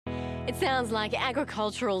It sounds like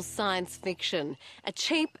agricultural science fiction, a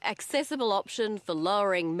cheap, accessible option for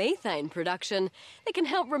lowering methane production that can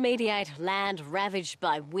help remediate land ravaged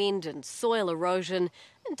by wind and soil erosion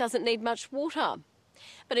and doesn't need much water.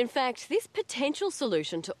 But in fact, this potential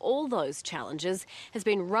solution to all those challenges has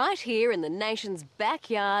been right here in the nation's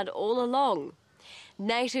backyard all along.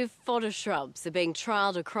 Native fodder shrubs are being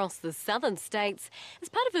trialled across the southern states as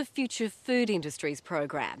part of a future food industries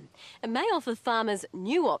program and may offer farmers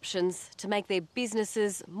new options to make their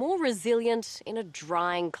businesses more resilient in a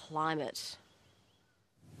drying climate.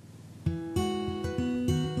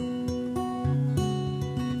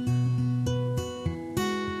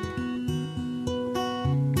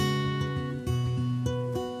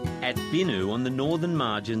 At Binu, on the northern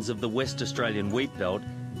margins of the West Australian wheat belt,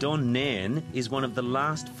 Don Nairn is one of the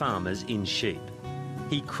last farmers in sheep.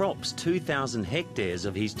 He crops 2,000 hectares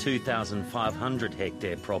of his 2,500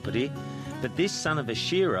 hectare property, but this son of a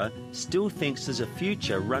shearer still thinks there's a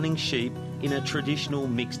future running sheep in a traditional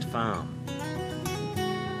mixed farm.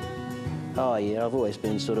 Oh yeah, I've always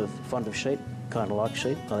been sort of fond of sheep, kind of like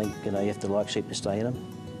sheep. I think, you have to like sheep to stay in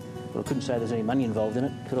them. But I couldn't say there's any money involved in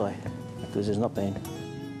it, could I? Because there's not been.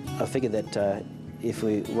 I figured that if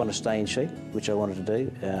we want to stay in sheep, which I wanted to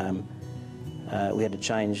do, we had to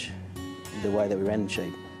change the way that we ran the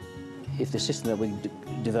sheep. If the system that we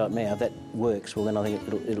develop now, that works, well then I think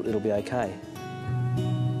it'll be okay.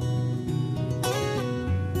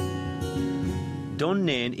 Don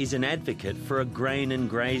Nairn is an advocate for a grain and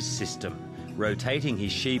graze system, rotating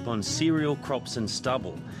his sheep on cereal crops and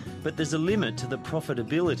stubble, but there's a limit to the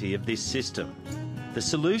profitability of this system. The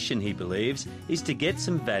solution, he believes, is to get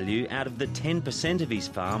some value out of the 10% of his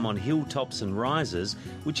farm on hilltops and rises,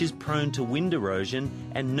 which is prone to wind erosion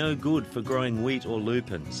and no good for growing wheat or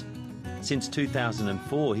lupins. Since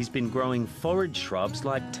 2004, he's been growing forage shrubs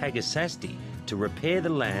like tagasasti to repair the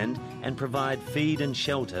land and provide feed and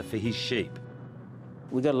shelter for his sheep.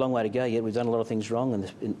 We've got a long way to go yet. We've done a lot of things wrong,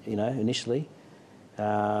 initially.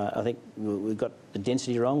 I think we've got the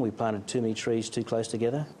density wrong. We planted too many trees too close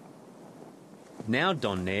together. Now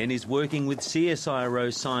Don Nairn is working with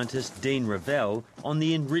CSIRO scientist Dean Revell on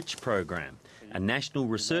the Enrich program, a national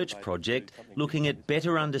research project looking at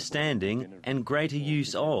better understanding and greater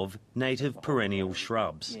use of native perennial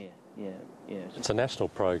shrubs. It's a national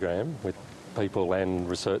program with people and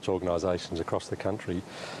research organisations across the country,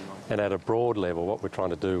 and at a broad level what we're trying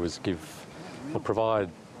to do is provide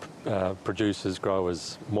producers,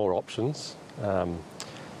 growers more options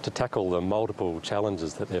to tackle the multiple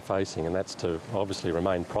challenges that they're facing, and that's to obviously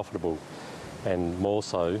remain profitable, and more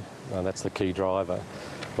so, and that's the key driver,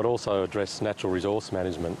 but also address natural resource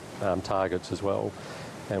management targets as well,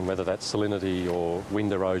 and whether that's salinity or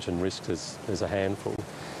wind erosion risk is a handful.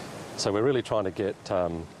 So we're really trying to get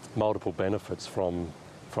multiple benefits from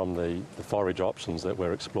the forage options that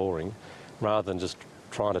we're exploring, rather than just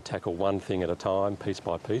trying to tackle one thing at a time, piece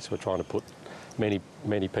by piece. We're trying to put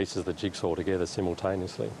many pieces of the jigsaw together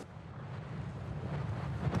simultaneously.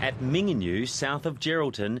 At Mingenew, south of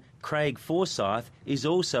Geraldton, Craig Forsythe is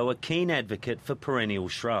also a keen advocate for perennial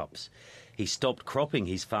shrubs. He stopped cropping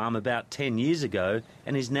his farm about 10 years ago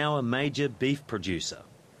and is now a major beef producer.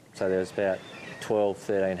 So there was about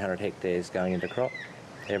 1,300 hectares going into crop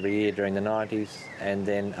every year during the 90s, and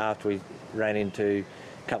then after we ran into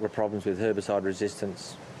a couple of problems with herbicide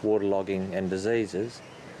resistance, waterlogging and diseases,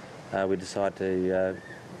 we decided to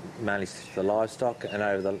mainly stick to the livestock, and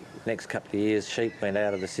over the next couple of years sheep went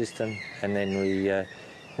out of the system, and then we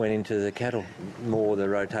went into the cattle, more the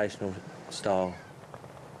rotational style.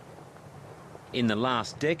 In the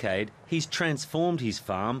last decade, he's transformed his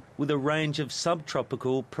farm with a range of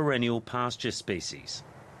subtropical perennial pasture species.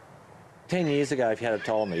 10 years ago, if you had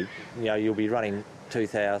told me, you'll be running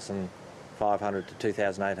 2,500 to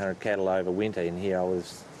 2,800 cattle over winter in here, I would have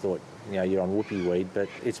thought, you're on whoopee weed, but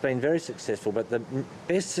it's been very successful. But the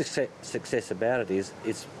best success about it is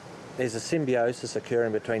there's a symbiosis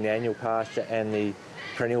occurring between the annual pasture and the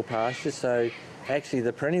perennial pasture. So actually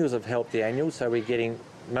the perennials have helped the annuals, so we're getting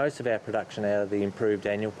most of our production out of the improved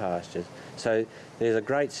annual pastures. So there's a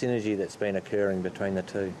great synergy that's been occurring between the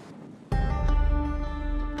two.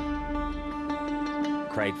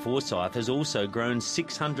 Craig Forsythe has also grown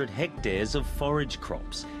 600 hectares of forage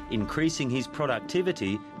crops, increasing his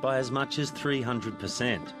productivity by as much as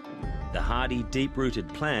 300%. The hardy,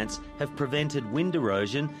 deep-rooted plants have prevented wind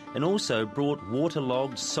erosion and also brought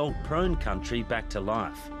waterlogged, salt-prone country back to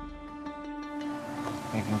life.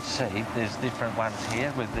 You can see there's different ones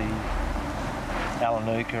here with the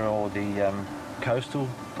Alanuka or the coastal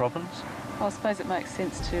problems. I suppose it makes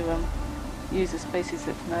sense to use a species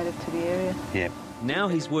that's native to the area. Yeah. Now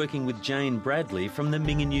he's working with Jane Bradley from the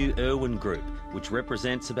Mingenew-Irwin group, which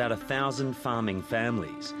represents about 1,000 farming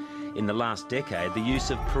families. In the last decade, the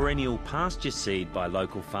use of perennial pasture seed by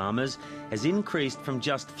local farmers has increased from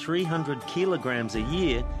just 300 kilograms a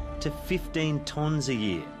year to 15 tonnes a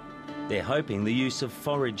year. They're hoping the use of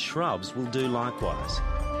forage shrubs will do likewise.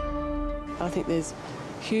 I think there's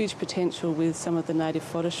huge potential with some of the native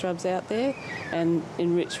fodder shrubs out there, and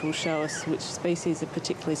Enrich will show us which species are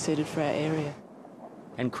particularly suited for our area.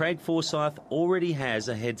 And Craig Forsythe already has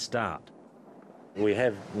a head start. We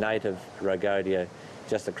have native rhagodia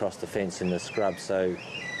just across the fence in the scrub, so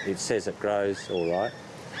it says it grows all right.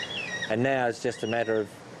 And now it's just a matter of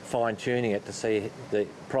fine-tuning it to see the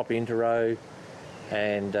proper interrow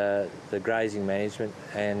and the grazing management,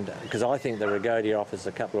 and because I think the rhagodia offers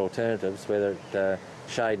a couple of alternatives, whether it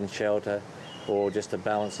shade and shelter or just a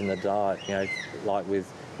balance in the diet, you know, like with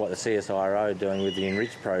what the CSIRO are doing with the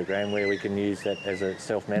Enrich program, where we can use that as a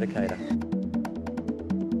self-medicator.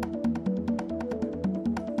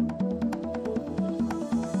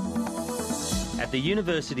 At the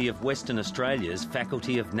University of Western Australia's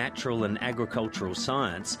Faculty of Natural and Agricultural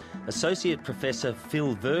Science, Associate Professor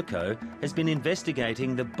Phil Vercoe has been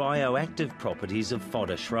investigating the bioactive properties of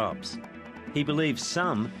fodder shrubs. He believes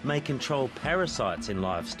some may control parasites in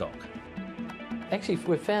livestock. Actually,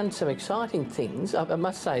 we've found some exciting things. I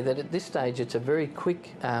must say that at this stage it's a very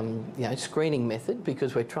quick screening method,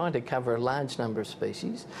 because we're trying to cover a large number of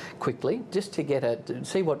species quickly, just to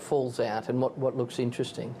see what falls out and what looks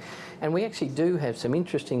interesting. And we actually do have some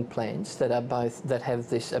interesting plants that have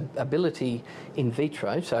this ability in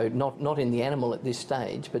vitro, so not in the animal at this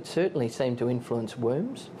stage, but certainly seem to influence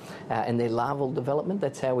worms and their larval development.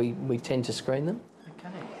 That's how we tend to screen them.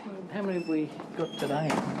 How many have we got today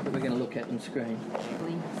that we're going to look at and screen?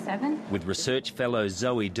 7. With research fellow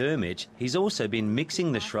Zoe Dermich, he's also been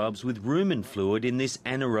mixing the shrubs with rumen fluid in this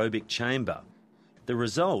anaerobic chamber. The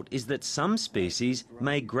result is that some species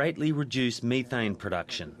may greatly reduce methane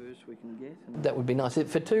production. That would be nice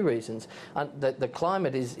for two reasons. The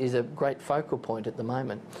climate is a great focal point at the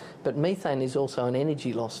moment, but methane is also an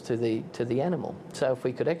energy loss to the animal. So if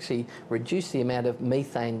we could actually reduce the amount of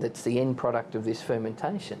methane that's the end product of this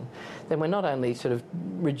fermentation, then we're not only sort of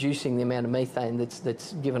reducing the amount of methane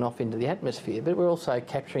that's given off into the atmosphere, but we're also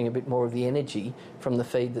capturing a bit more of the energy from the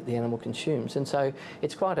feed that the animal consumes. And so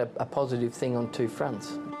it's quite a positive thing on two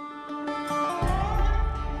fronts.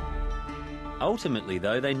 Ultimately,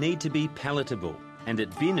 though, they need to be palatable, and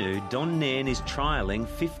at Binu, Don Nairn is trialling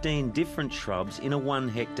 15 different shrubs in a 1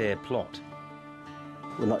 hectare plot.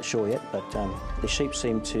 We're not sure yet, but the sheep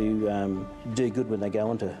seem to do good when they go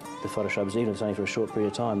onto the fodder shrubs, even if it's only for a short period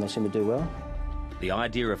of time. They seem to do well. The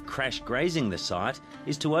idea of crash grazing the site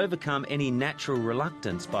is to overcome any natural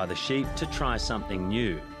reluctance by the sheep to try something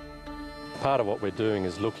new. Part of what we're doing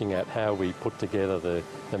is looking at how we put together the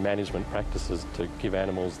management practices to give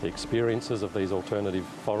animals the experiences of these alternative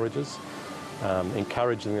forages,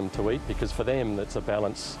 encouraging them to eat, because for them it's a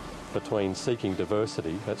balance between seeking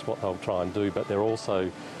diversity, that's what they'll try and do, but they're also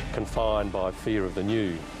confined by fear of the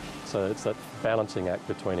new. So it's that balancing act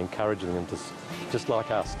between encouraging them to, just like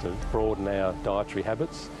us, to broaden our dietary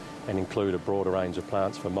habits and include a broader range of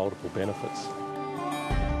plants for multiple benefits.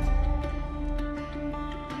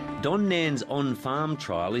 Don Nairn's on-farm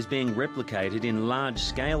trial is being replicated in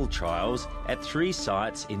large-scale trials at 3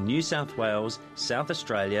 sites in New South Wales, South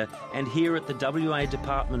Australia and here at the WA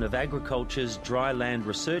Department of Agriculture's Dryland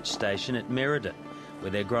Research Station at Merredin,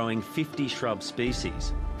 where they're growing 50 shrub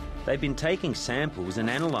species. They've been taking samples and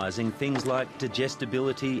analysing things like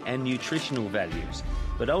digestibility and nutritional values,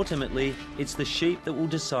 but ultimately it's the sheep that will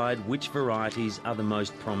decide which varieties are the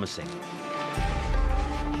most promising.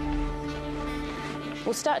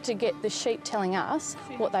 We'll start to get the sheep telling us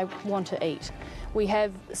what they want to eat. We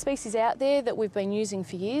have species out there that we've been using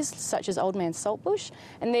for years, such as Old Man Saltbush,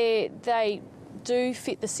 and they do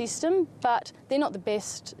fit the system, but they're not the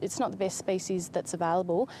best. It's not the best species that's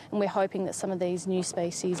available, and we're hoping that some of these new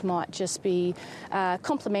species might just be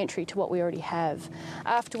complementary to what we already have.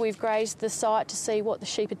 After we've grazed the site to see what the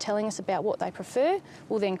sheep are telling us about what they prefer,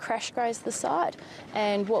 we'll then crash graze the site,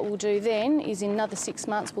 and what we'll do then is in another 6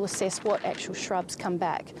 months we'll assess what actual shrubs come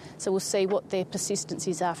back. So we'll see what their persistence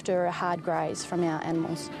is after a hard graze from our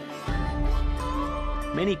animals.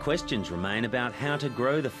 Many questions remain about how to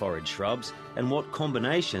grow the forage shrubs and what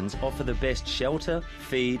combinations offer the best shelter,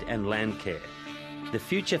 feed and land care. The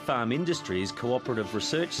Future Farm Industries Cooperative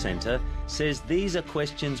Research Centre says these are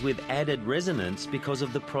questions with added resonance because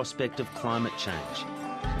of the prospect of climate change.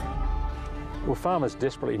 Well, farmers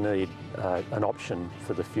desperately need an option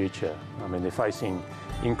for the future. I mean, they're facing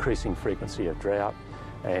increasing frequency of drought,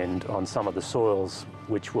 And on some of the soils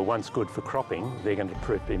which were once good for cropping, they're going to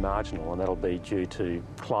prove to be marginal, and that'll be due to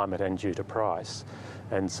climate and due to price.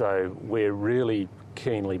 And so we're really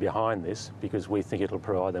keenly behind this because we think it'll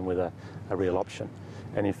provide them with a real option.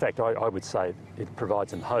 And in fact, I would say it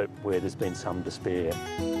provides them hope where there's been some despair.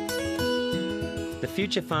 The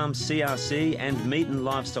Future Farms CRC and Meat and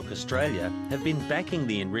Livestock Australia have been backing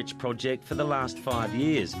the Enrich project for the last 5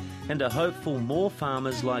 years and are hopeful more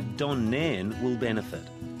farmers like Don Nairn will benefit.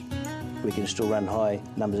 We can still run high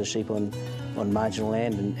numbers of sheep on marginal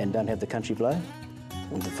land and don't have the country blow.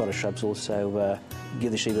 And the fodder shrubs also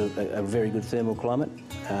give the sheep a very good thermal climate,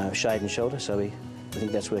 shade and shelter, so I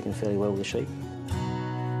think that's working fairly well with the sheep.